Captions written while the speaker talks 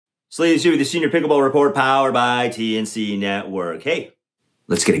Sleeves here with the Senior Pickleball Report powered by TNC Network. Hey,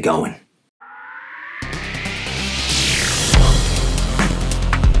 let's get it going.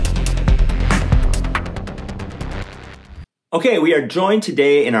 Okay, we are joined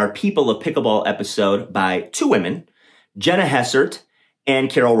today in our People of Pickleball episode by two women, Jenna Hessert and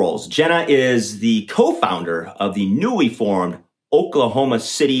Carol Rolls. Jenna is the co-founder of the newly formed Oklahoma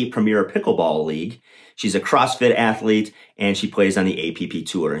City Premier Pickleball League. She's a CrossFit athlete, and she plays on the APP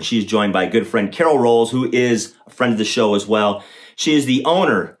Tour. And she's joined by good friend Carol Rolls, who is a friend of the show as well. She is the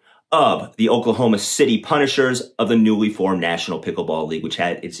owner of the Oklahoma City Punishers of the newly formed National Pickleball League, which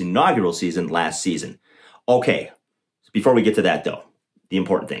had its inaugural season last season. Okay, before we get to that, though, the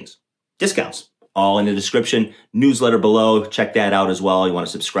important things. Discounts, all in the description. Newsletter below, check that out as well. You want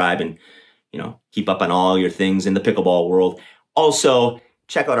to subscribe and, keep up on all your things in the pickleball world. Also,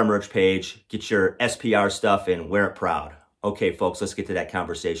 check out our merch page, get your SPR stuff, and wear it proud. Okay, folks, let's get to that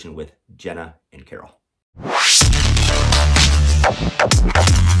conversation with Jenna and Carol.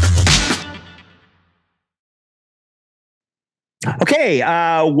 Okay,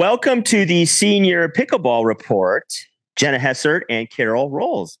 welcome to the Senior Pickleball Report, Jenna Hessert and Carol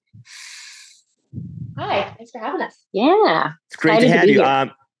Rolls. Hi, thanks for having us. Yeah. It's great to have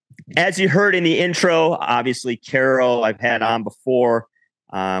you. As you heard in the intro, obviously, Carol, I've had on before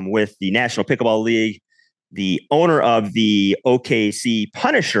with the National Pickleball League, the owner of the OKC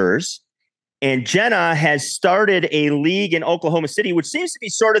Punishers. And Jenna has started a league in Oklahoma City, which seems to be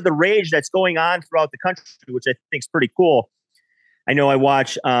sort of the rage that's going on throughout the country, which I think is pretty cool. I know I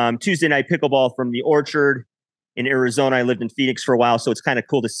watch Tuesday Night Pickleball from the Orchard in Arizona. I lived in Phoenix for a while, so it's kind of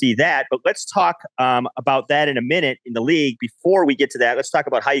cool to see that. But let's talk about that in a minute in the league. Before we get to that, let's talk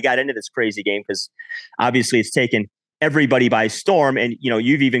about how you got into this crazy game, because obviously it's taken everybody by storm. And,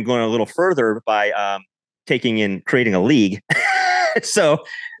 you've even gone a little further by taking and creating a league. So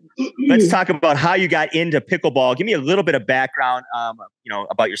let's talk about how you got into pickleball. Give me a little bit of background,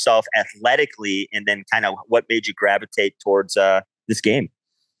 about yourself athletically, and then kind of what made you gravitate towards this game.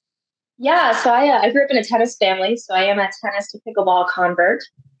 Yeah, so I grew up in a tennis family, so I am a tennis to pickleball convert.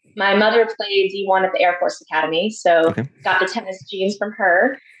 My mother played D1 at the Air Force Academy, so got the tennis genes from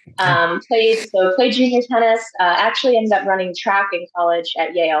her. Played junior tennis. Actually ended up running track in college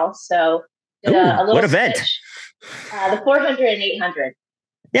at Yale. So did a little what event? The 400 and 800.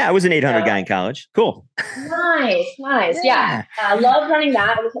 Yeah, I was an 800 guy in college. Cool. Nice. Yeah. Loved running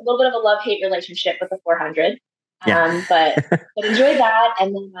that. It was a little bit of a love-hate relationship with the 400. But enjoyed that.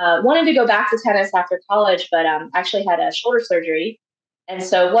 And then wanted to go back to tennis after college, but actually had a shoulder surgery. And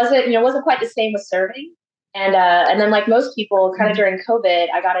so wasn't quite the same with serving. And then like most people kind of during COVID,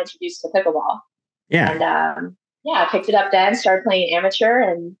 I got introduced to pickleball. Yeah. And I picked it up then, started playing amateur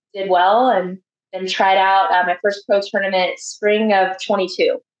and did well. And then tried out my first pro tournament spring of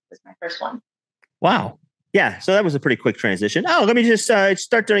 22 was my first one. Wow. Yeah. So that was a pretty quick transition. Oh, let me just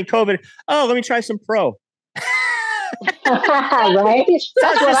start during COVID. Oh, let me try some pro. Right?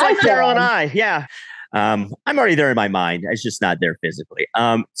 Sounds just like Carol and I. Yeah. I'm already there in my mind. It's just not there physically.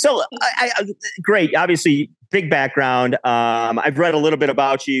 So great. Obviously, big background. I've read a little bit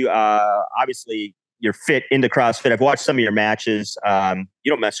about you. Obviously, you're fit into CrossFit. I've watched some of your matches. You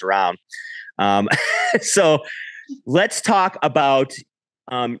don't mess around. So let's talk about,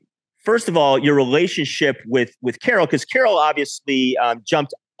 first of all, your relationship with Carol, because Carol obviously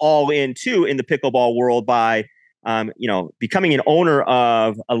jumped all in too in the pickleball world by becoming an owner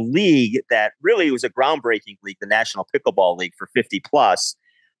of a league that really was a groundbreaking league, the National Pickleball League for 50 plus,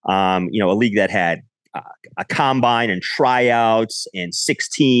 a league that had a combine and tryouts and 6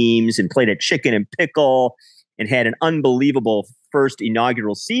 teams and played at Chicken and Pickle and had an unbelievable first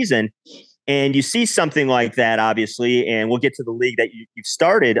inaugural season. And you see something like that, obviously, and we'll get to the league that you've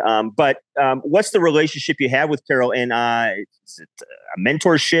started. But what's the relationship you have with Carol? And is it a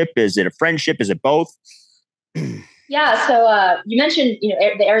mentorship? Is it a friendship? Is it both? Yeah. So you mentioned,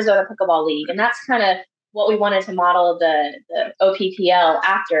 the Arizona Pickleball League, and that's kind of what we wanted to model the OPPL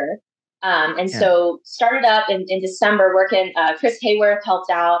after. So started up in December working, Chris Hayworth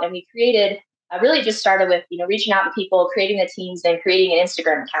helped out, and we created, really just started with, reaching out to people, creating the teams and creating an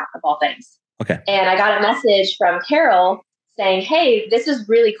Instagram account of all things. Okay. And I got a message from Carol saying, hey, this is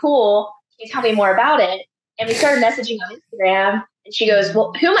really cool. Can you tell me more about it? And we started messaging on Instagram, and she goes,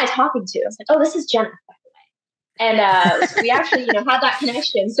 well, who am I talking to? I was like, oh, this is Jenna, by the way. And so we actually, had that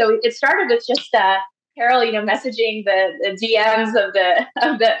connection. So it started with just Carol, messaging the DMs of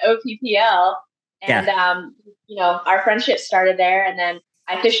the OPPL, and our friendship started there. And then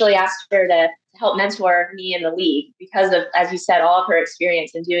I officially asked her to help mentor me in the league because of, as you said, all of her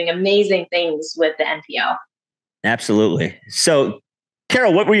experience and doing amazing things with the NPL. Absolutely. So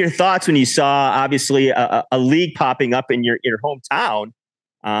Carol, what were your thoughts when you saw obviously a league popping up in your hometown,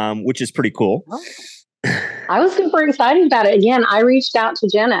 which is pretty cool? I was super excited about it. Again, I reached out to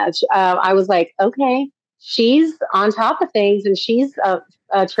Jenna. I was like, okay, she's on top of things and she's a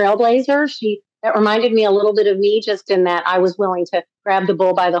trailblazer. That reminded me a little bit of me, just in that I was willing to grab the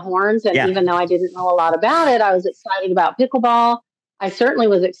bull by the horns. And even though I didn't know a lot about it, I was excited about pickleball. I certainly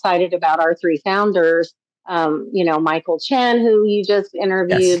was excited about our three founders, Michael Chen, who you just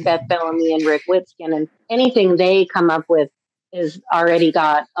interviewed, Beth Bellamy and Rick Witskin, and anything they come up with is already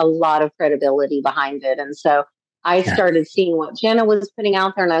got a lot of credibility behind it. And so I started seeing what Jenna was putting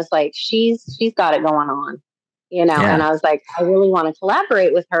out there, and I was like, she's got it going on, and I was like, I really want to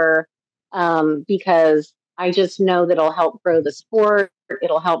collaborate with her. Because I just know that it'll help grow the sport.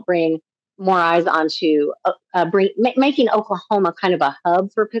 It'll help bring more eyes onto making Oklahoma kind of a hub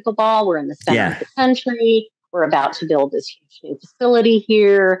for pickleball. We're in the center of the country. We're about to build this huge new facility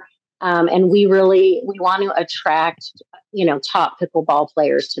here. And we want to attract, top pickleball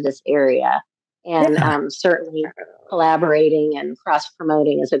players to this area. And certainly collaborating and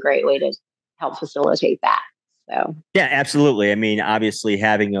cross-promoting is a great way to help facilitate that. So. Yeah, absolutely. I mean, obviously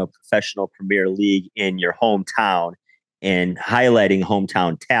having a professional premier league in your hometown and highlighting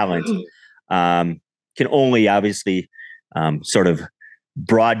hometown talent can only obviously sort of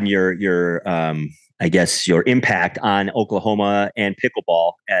broaden your I guess your impact on Oklahoma and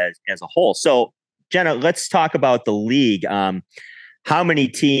pickleball as a whole. So Jenna, let's talk about the league. How many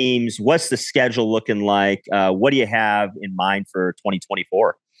teams? What's the schedule looking like? What do you have in mind for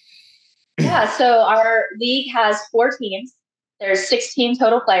 2024? Yeah, so our league has 4 teams. There's 16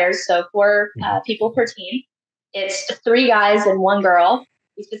 total players, so 4 people per team. It's 3 guys and 1 girl.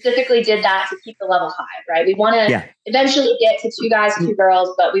 We specifically did that to keep the level high, right? We want to eventually get to 2 guys, 2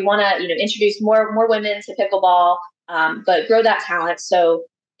 girls, but we want to, introduce more women to pickleball, but grow that talent. So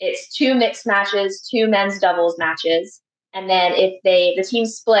it's 2 mixed matches, 2 men's doubles matches, and then if the team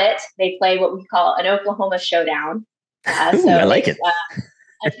split, they play what we call an Oklahoma showdown. Ooh, I like it.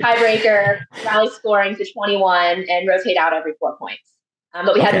 A tiebreaker, rally scoring to 21, and rotate out every 4 points.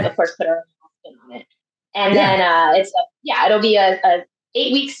 But we had to, of course, put our own spin on it. And then it'll be a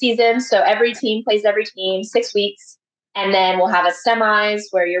 8-week season. So every team plays every team 6 weeks, and then we'll have a semis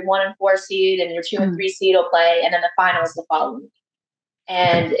where your 1 and 4 seed and your 2 and 3 seed will play, and then the finals the following week.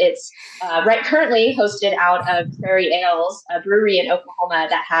 And it's currently hosted out of Prairie Ales, a brewery in Oklahoma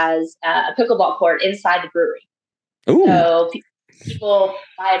that has a pickleball court inside the brewery. Ooh. So people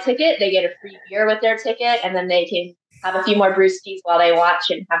buy a ticket, they get a free beer with their ticket, and then they can have a few more brewskis while they watch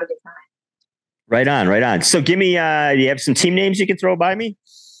and have a good time. Right on. So give me, do you have some team names you can throw by me?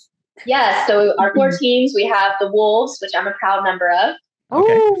 Yeah, so our 4 teams, we have the Wolves, which I'm a proud member of.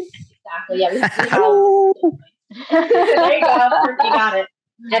 Okay. Exactly, yeah. We have there you go, you got it.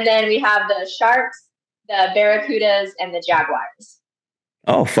 And then we have the Sharks, the Barracudas, and the Jaguars.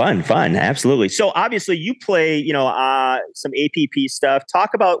 Oh, fun. Absolutely. So obviously you play, some APP stuff.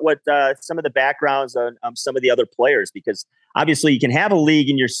 Talk about what some of the backgrounds on some of the other players, because obviously you can have a league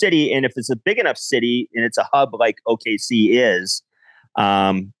in your city. And if it's a big enough city and it's a hub like OKC is,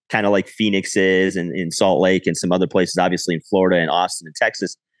 kind of like Phoenix is and in Salt Lake and some other places, obviously in Florida and Austin and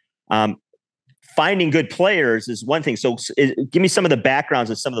Texas, finding good players is one thing. So give me some of the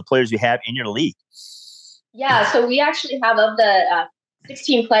backgrounds of some of the players you have in your league. Yeah. So we actually have of the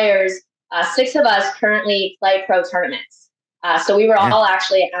 16 players, 6 of us currently play pro tournaments. So we were all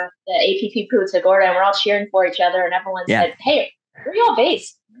actually at the APP Punta Gorda, and we're all cheering for each other. And everyone said, "Hey, where are y'all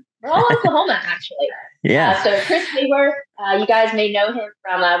based?" We're all Oklahoma, actually. So Chris Hayward, you guys may know him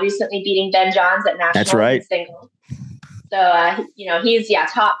from recently beating Ben Johns at nationals. That's right. Singles. So he's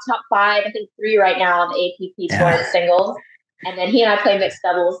top 5, I think 3 right now on the APP tour in singles. And then he and I play mixed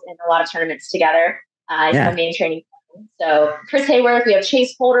doubles in a lot of tournaments together. He's my main training. So Chris Hayward, we have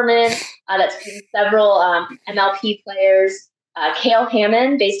Chase Holderman, that's been several MLP players. Cale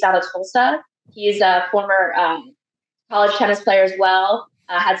Hammond, based out of Tulsa. He's a former college tennis player as well.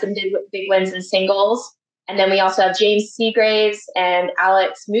 Had some big wins in singles. And then we also have James Seagraves and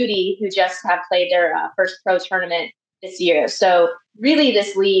Alex Moody, who just have played their first pro tournament this year. So really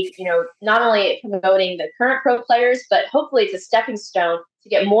this league, not only promoting the current pro players, but hopefully it's a stepping stone to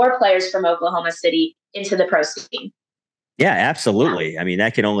get more players from Oklahoma City into the pro scene. Yeah, absolutely. I mean,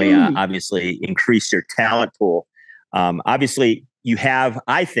 that can only obviously increase your talent pool. Obviously, you have,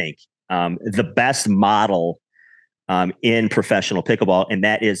 I think, the best model in professional pickleball, and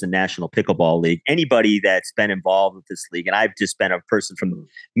that is the National Pickleball League. Anybody that's been involved with this league, and I've just been a person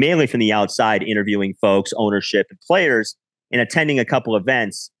mainly from the outside, interviewing folks, ownership, and players, and attending a couple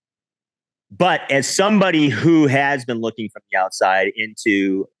events. But as somebody who has been looking from the outside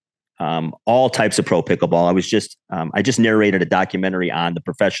into all types of pro pickleball, I just narrated a documentary on the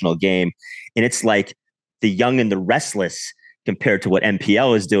professional game, and it's like the young and the restless compared to what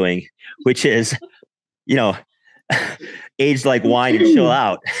MPL is doing, which is, age like wine and chill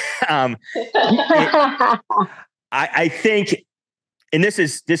out. I think, and this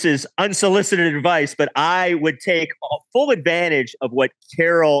is unsolicited advice, but I would take full advantage of what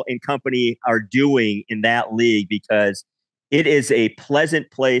Carol and company are doing in that league, because it is a pleasant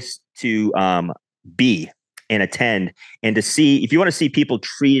place to be and attend, and to see, if you want to see people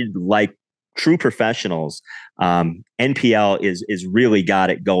treated like true professionals, NPL is really got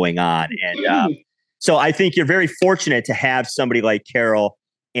it going on. And so I think you're very fortunate to have somebody like Carol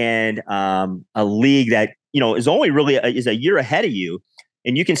and a league that, is only really is a year ahead of you.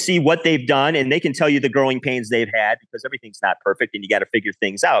 And you can see what they've done, and they can tell you the growing pains they've had, because everything's not perfect and you got to figure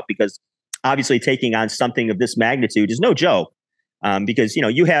things out, because obviously taking on something of this magnitude is no joke. Because,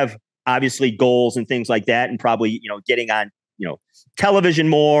 you have obviously goals and things like that, and probably, getting on, television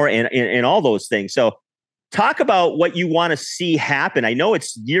more and all those things. So talk about what you want to see happen. I know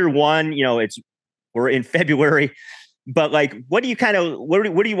it's year one, we're in February, but like, what do you where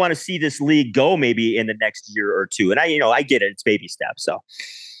do you want to see this league go maybe in the next year or two? And I get it. It's baby steps. So.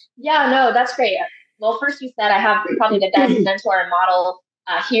 Yeah, no, that's great. Well, first you said I have probably the best mentor and model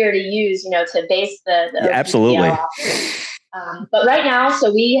here to use, to base the absolutely. But right now,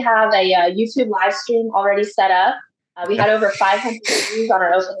 so we have a YouTube live stream already set up. We had over 500 views on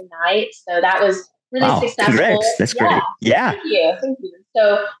our opening night. So that was really successful. Congrats. That's great. Yeah. Thank you.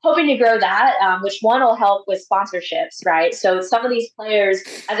 So hoping to grow that, which one will help with sponsorships, right? So some of these players,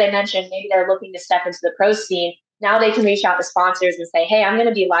 as I mentioned, maybe they're looking to step into the pro scene. Now they can reach out to sponsors and say, hey, I'm going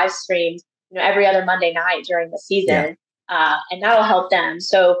to be live streamed, every other Monday night during the season. Yeah. And that'll help them.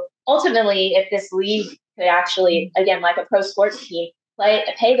 So ultimately, if this league could actually, again, like a pro sports team,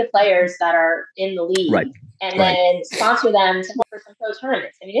 pay the players that are in the league, right, and then sponsor them to for some pro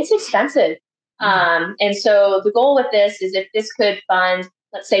tournaments. I mean, it's expensive. And so the goal with this is, if this could fund,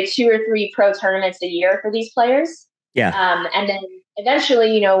 let's say 2 or 3 pro tournaments a year for these players. Yeah. And then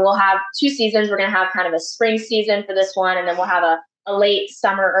eventually, we'll have 2 seasons. We're going to have kind of a spring season for this one, and then we'll have a late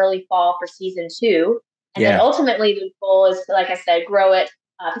summer, early fall for season 2. And then ultimately the goal is to, like I said, grow it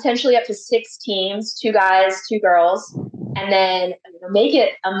potentially up to 6 teams, 2 guys, 2 girls, and then make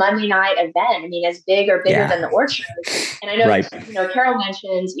it a Monday night event. I mean, as big or bigger than the Orchard. And I know, Carol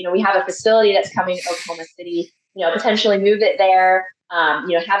mentioned, we have a facility that's coming to Oklahoma City, potentially move it there,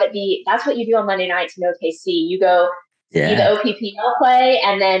 have it be, that's what you do on Monday nights in OKC. You go see the OPPL play,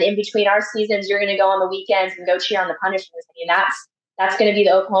 and then in between our seasons, you're going to go on the weekends and go cheer on the Punishers. I mean, that's going to be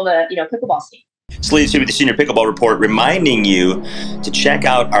the Oklahoma, pickleball scene. Sleeves with the Senior Pickleball Report, reminding you to check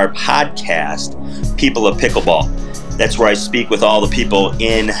out our podcast, People of Pickleball. That's where I speak with all the people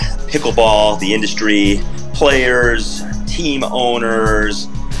in pickleball, the industry, players, team owners,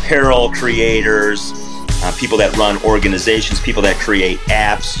 apparel creators, people that run organizations, people that create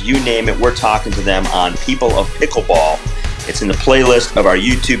apps, you name it. We're talking to them on People of Pickleball. It's in the playlist of our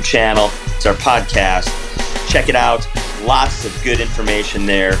YouTube channel. It's our podcast. Check it out. Lots of good information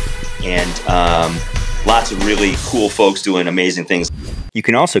there. And lots of really cool folks doing amazing things. You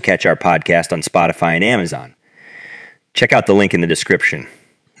can also catch our podcast on Spotify and Amazon. Check out the link in the description.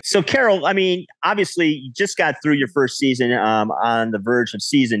 So, Carol, I mean, obviously, you just got through your first season, on the verge of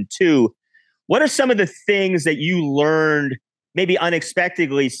season 2. What are some of the things that you learned, maybe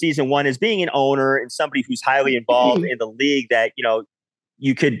unexpectedly, season 1, as being an owner and somebody who's highly involved in the league, that,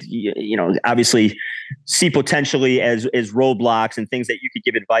 you could, obviously see potentially as roadblocks and things that you could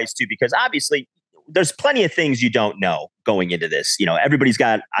give advice to? Because obviously there's plenty of things you don't know going into this. Everybody's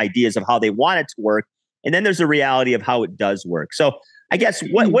got ideas of how they want it to work, and then there's the reality of how it does work. So I guess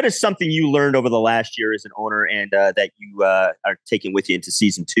what is something you learned over the last year as an owner, and that you are taking with you into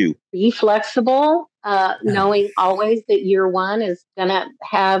season 2? Be flexible, knowing always that year 1 is going to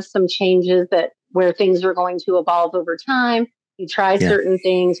have some changes, where things are going to evolve over time. You try certain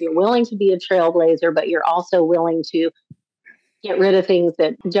things, you're willing to be a trailblazer, but you're also willing to get rid of things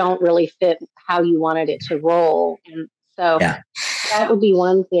that don't really fit how you wanted it to roll. And so that would be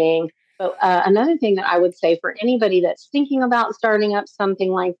one thing. But another thing that I would say for anybody that's thinking about starting up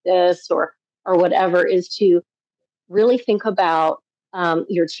something like this or whatever, is to really think about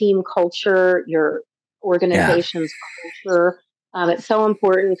your team culture, your organization's culture. It's so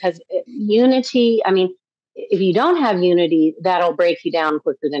important, because unity, I mean, if you don't have unity, that'll break you down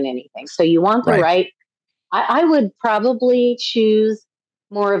quicker than anything. So you want the right. I would probably choose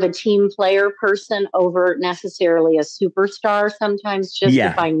more of a team player person over necessarily a superstar sometimes, just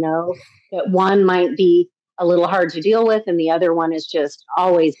if I know that one might be a little hard to deal with, and the other one is just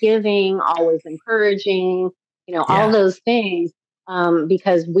always giving, always encouraging, all those things,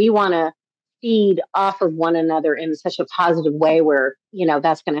 because we want to feed off of one another in such a positive way where,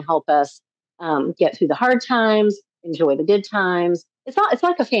 that's going to help us get through the hard times, enjoy the good times. It's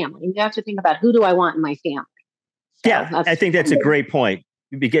like a family. You have to think about, who do I want in my family? So I think that's a great point.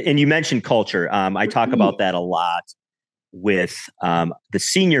 And you mentioned culture. I talk about that a lot with the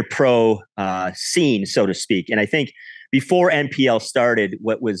senior pro scene, so to speak. And I think before NPL started,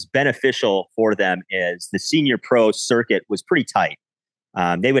 what was beneficial for them is the senior pro circuit was pretty tight.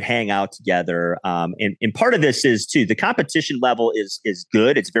 They would hang out together. And part of this is too, the competition level is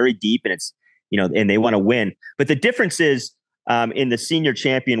good. It's very deep, and it's, and they want to win. But the difference is in the senior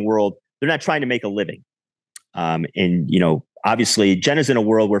champion world, they're not trying to make a living. And, obviously Jenna's in a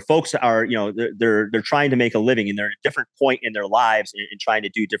world where folks are, they're trying to make a living, and they're at a different point in their lives and trying to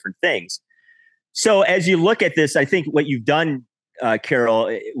do different things. So as you look at this, I think what you've done,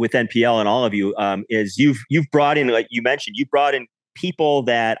 Carol, with NPL and all of you, is you've brought in, like you mentioned, you brought in people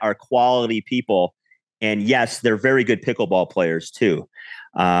that are quality people. And yes, they're very good pickleball players too.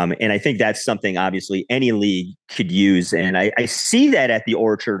 And I think that's something obviously any league could use. And I see that at the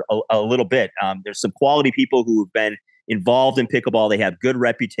Orchard a little bit. There's some quality people who have been involved in pickleball. They have good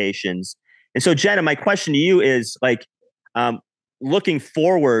reputations. And so, Jenna, my question to you is looking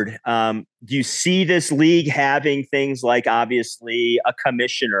forward, do you see this league having things like obviously a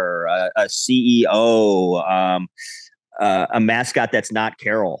commissioner, a CEO, a mascot that's not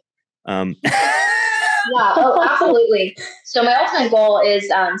Carol? Yeah, absolutely. So my ultimate goal is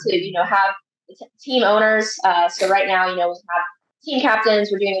to have team owners. So right now, we have team captains.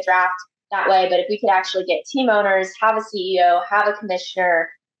 We're doing a draft that way. But if we could actually get team owners, have a CEO, have a commissioner,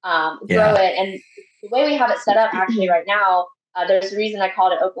 grow it, and the way we have it set up actually right now, there's a reason I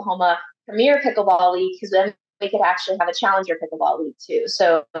called it Oklahoma Premier Pickleball League, because then we could actually have a Challenger Pickleball League too.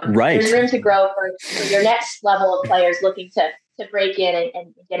 So there's room to grow for your next level of players looking to break in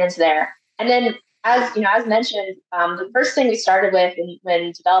and get into there. And then, as mentioned, the first thing we started with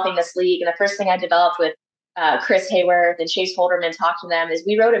when developing this league, and the first thing I developed with Chris Hayworth and Chase Holderman, talked to them, is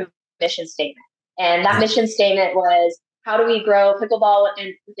we wrote a mission statement. And that mission statement was, how do we grow pickleball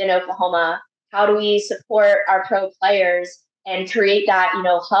within Oklahoma? How do we support our pro players and create that,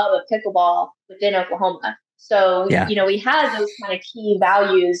 hub of pickleball within Oklahoma? So, we had those kind of key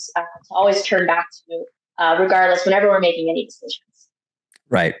values to always turn back to, regardless, whenever we're making any decisions.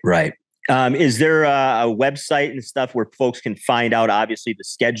 Right. Is there a website and stuff where folks can find out, obviously, the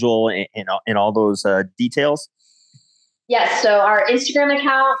schedule and all those details? Yes. So our Instagram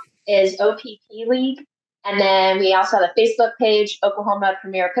account is OPPLeague. And then we also have a Facebook page, Oklahoma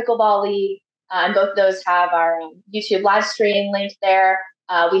Premier Pickleball League. And both of those have our YouTube live stream link there.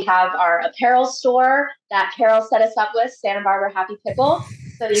 We have our apparel store that Carol set us up with, Santa Barbara Happy Pickle.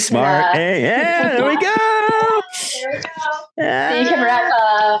 So you Smart. Can, there we go. There we go. So you can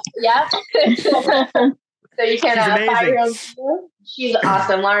so you can buy your own food. She's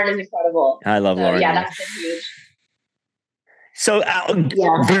awesome. Lauren is incredible. I love Lauren. Yeah, that's been huge. So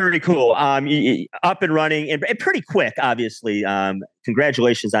very cool. Up and running and pretty quick, obviously.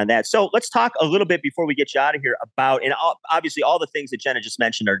 Congratulations on that. So let's talk a little bit before we get you out of here about, and obviously all the things that Jenna just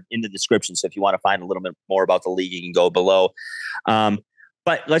mentioned are in the description. So if you want to find a little bit more about the league, you can go below.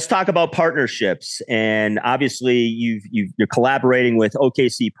 But let's talk about partnerships. And obviously you're collaborating with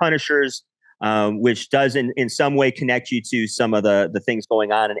OKC Punishers, which does in some way connect you to some of the things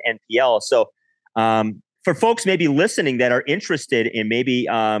going on in NPL. So for folks maybe listening that are interested in maybe,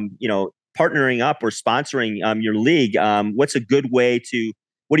 partnering up or sponsoring your league, what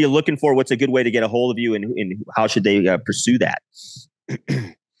are you looking for? What's a good way to get a hold of you, and how should they pursue that?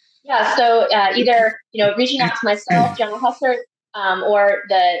 Yeah. So either, reaching out to myself, Jenna Hessert, or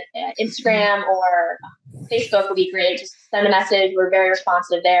the Instagram or Facebook would be great. Just send a message. We're very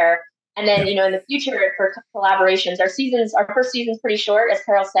responsive there. And then, in the future for collaborations, our first season's pretty short, as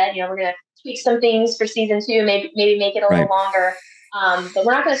Carol said. We're going to tweak some things for season 2, maybe make it a little longer. But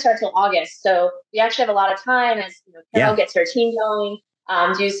we're not going to start till August. So we actually have a lot of time as Carol gets her team going,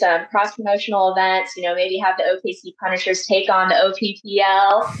 do some cross-promotional events, maybe have the OKC Punishers take on the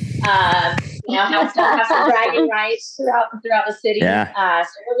OPPL, have some bragging rights throughout the city. Yeah.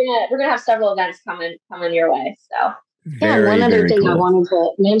 So we're gonna have several events coming your way. So one other thing cool. I wanted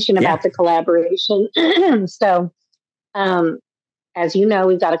to mention about the collaboration. So, as you know,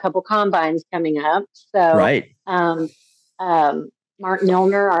 we've got a couple combines coming up. So, Mark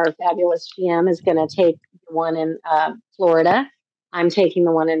Milner, our fabulous GM, is going to take one in Florida. I'm taking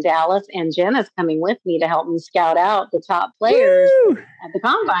the one in Dallas, and Jenna's coming with me to help me scout out the top players at the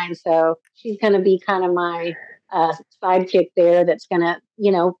combine. So she's going to be kind of my sidekick there that's going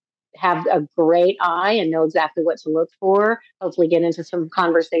to, have a great eye and know exactly what to look for, hopefully get into some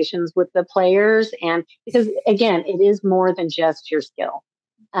conversations with the players. And because, again, it is more than just your skill.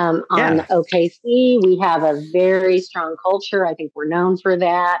 On OKC, we have a very strong culture. I think we're known for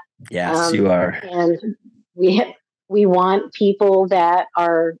that. Yes, you are. And we want people that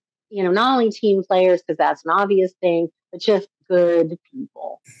are, not only team players, because that's an obvious thing, but just good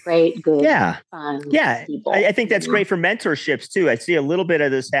people, great, good, fun people. I think that's great for mentorships too. I see a little bit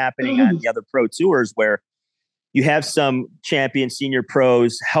of this happening on the other pro tours where you have some champion senior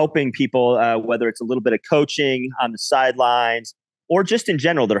pros helping people, whether it's a little bit of coaching on the sidelines or just in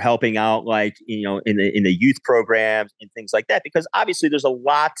general, they're helping out like, in the youth programs and things like that, because obviously there's a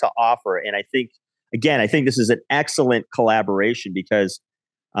lot to offer. And I think this is an excellent collaboration because,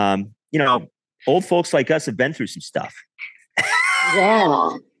 old folks like us have been through some stuff.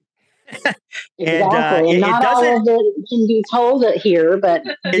 Yeah, exactly. And not all of it can be told here, but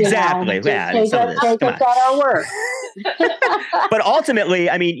exactly. Take us at our work. But ultimately,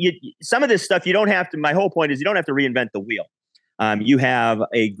 I mean, some of this stuff you don't have to. My whole point is you don't have to reinvent the wheel. You have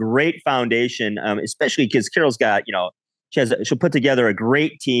a great foundation, especially because Carol's got, she'll put together a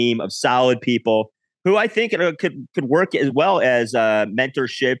great team of solid people who I think could work as well as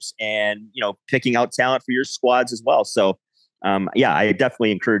mentorships and, picking out talent for your squads as well. So, I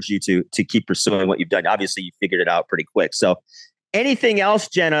definitely encourage you to keep pursuing what you've done. Obviously, you figured it out pretty quick. So anything else,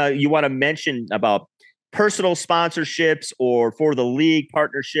 Jenna, you want to mention about personal sponsorships or for the league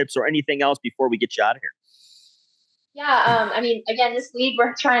partnerships or anything else before we get you out of here? Yeah, again, this league,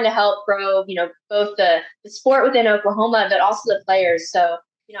 we're trying to help grow, both the sport within Oklahoma, but also the players. So,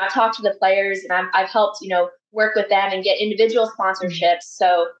 I've talked to the players and I've helped, work with them and get individual sponsorships.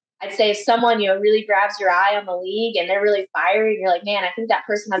 So I'd say if someone, really grabs your eye on the league and they're really fiery, and you're like, man, I think that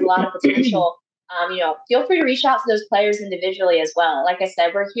person has a lot of potential. Feel free to reach out to those players individually as well. Like I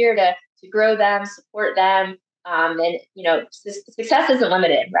said, we're here to grow them, support them. And success isn't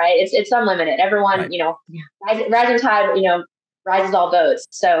limited, right? It's unlimited. Everyone, right. Rising tide, rises all boats.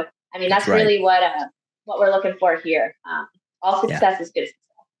 So, that's really what we're looking for here. All success is good success.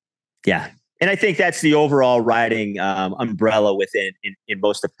 Yeah. And I think that's the overall riding umbrella within in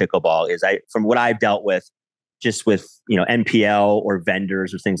most of pickleball is from what I've dealt with, just with, NPL or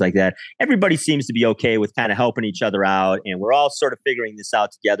vendors or things like that, everybody seems to be okay with kind of helping each other out. And we're all sort of figuring this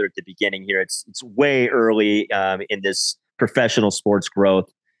out together at the beginning here. It's way early in this professional sports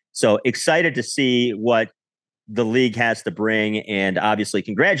growth. So excited to see what the league has to bring. And obviously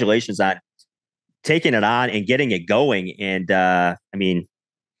congratulations on taking it on and getting it going. And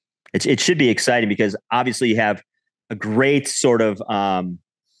it should be exciting because obviously you have a great sort of,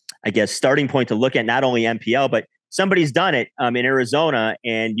 starting point to look at not only NPL, but somebody's done it in Arizona,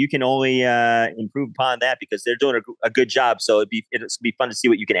 and you can only improve upon that because they're doing a good job. So it'll be fun to see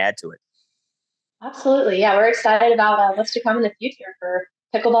what you can add to it. Absolutely. Yeah. We're excited about what's to come in the future for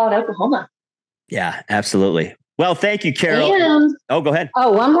pickleball in Oklahoma. Yeah, absolutely. Well, thank you, Carol. And, go ahead.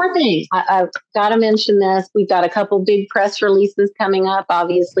 Oh, one more thing. I've got to mention this. We've got a couple big press releases coming up.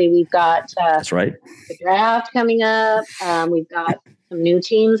 Obviously, we've got that's right. The draft coming up. We've got some new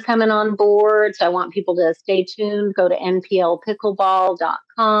teams coming on board. So I want people to stay tuned. Go to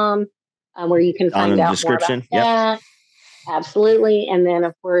nplpickleball.com where you can find out more about that. Absolutely. And then,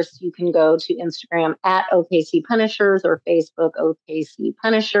 of course, you can go to Instagram at OKC Punishers or Facebook OKC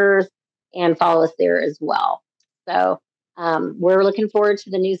Punishers and follow us there as well. So we're looking forward to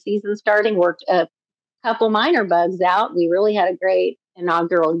the new season starting. Worked a couple minor bugs out. We really had a great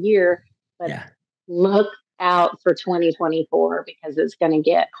inaugural year, but look out for 2024 because it's going to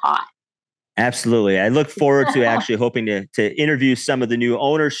get hot. Absolutely. I look forward to actually hoping to interview some of the new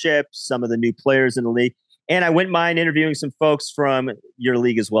ownership, some of the new players in the league. And I wouldn't mind interviewing some folks from your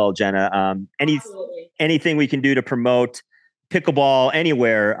league as well, Jenna. Anything we can do to promote pickleball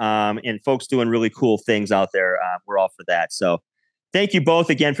anywhere and folks doing really cool things out there. We're all for that. So thank you both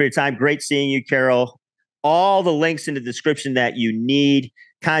again for your time. Great seeing you, Carol. All the links in the description that you need.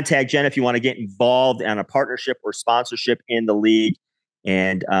 Contact Jen if you want to get involved on a partnership or sponsorship in the league.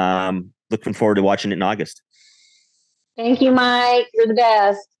 And looking forward to watching it in August. Thank you, Mike. You're the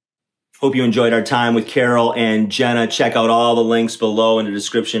best. Hope you enjoyed our time with Carol and Jenna. Check out all the links below in the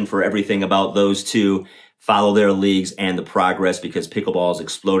description for everything about those two. Follow their leagues and the progress because pickleball is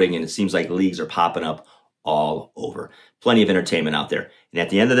exploding and it seems like leagues are popping up all over. Plenty of entertainment out there. And at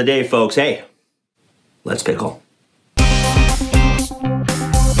the end of the day, folks, hey, let's pickle.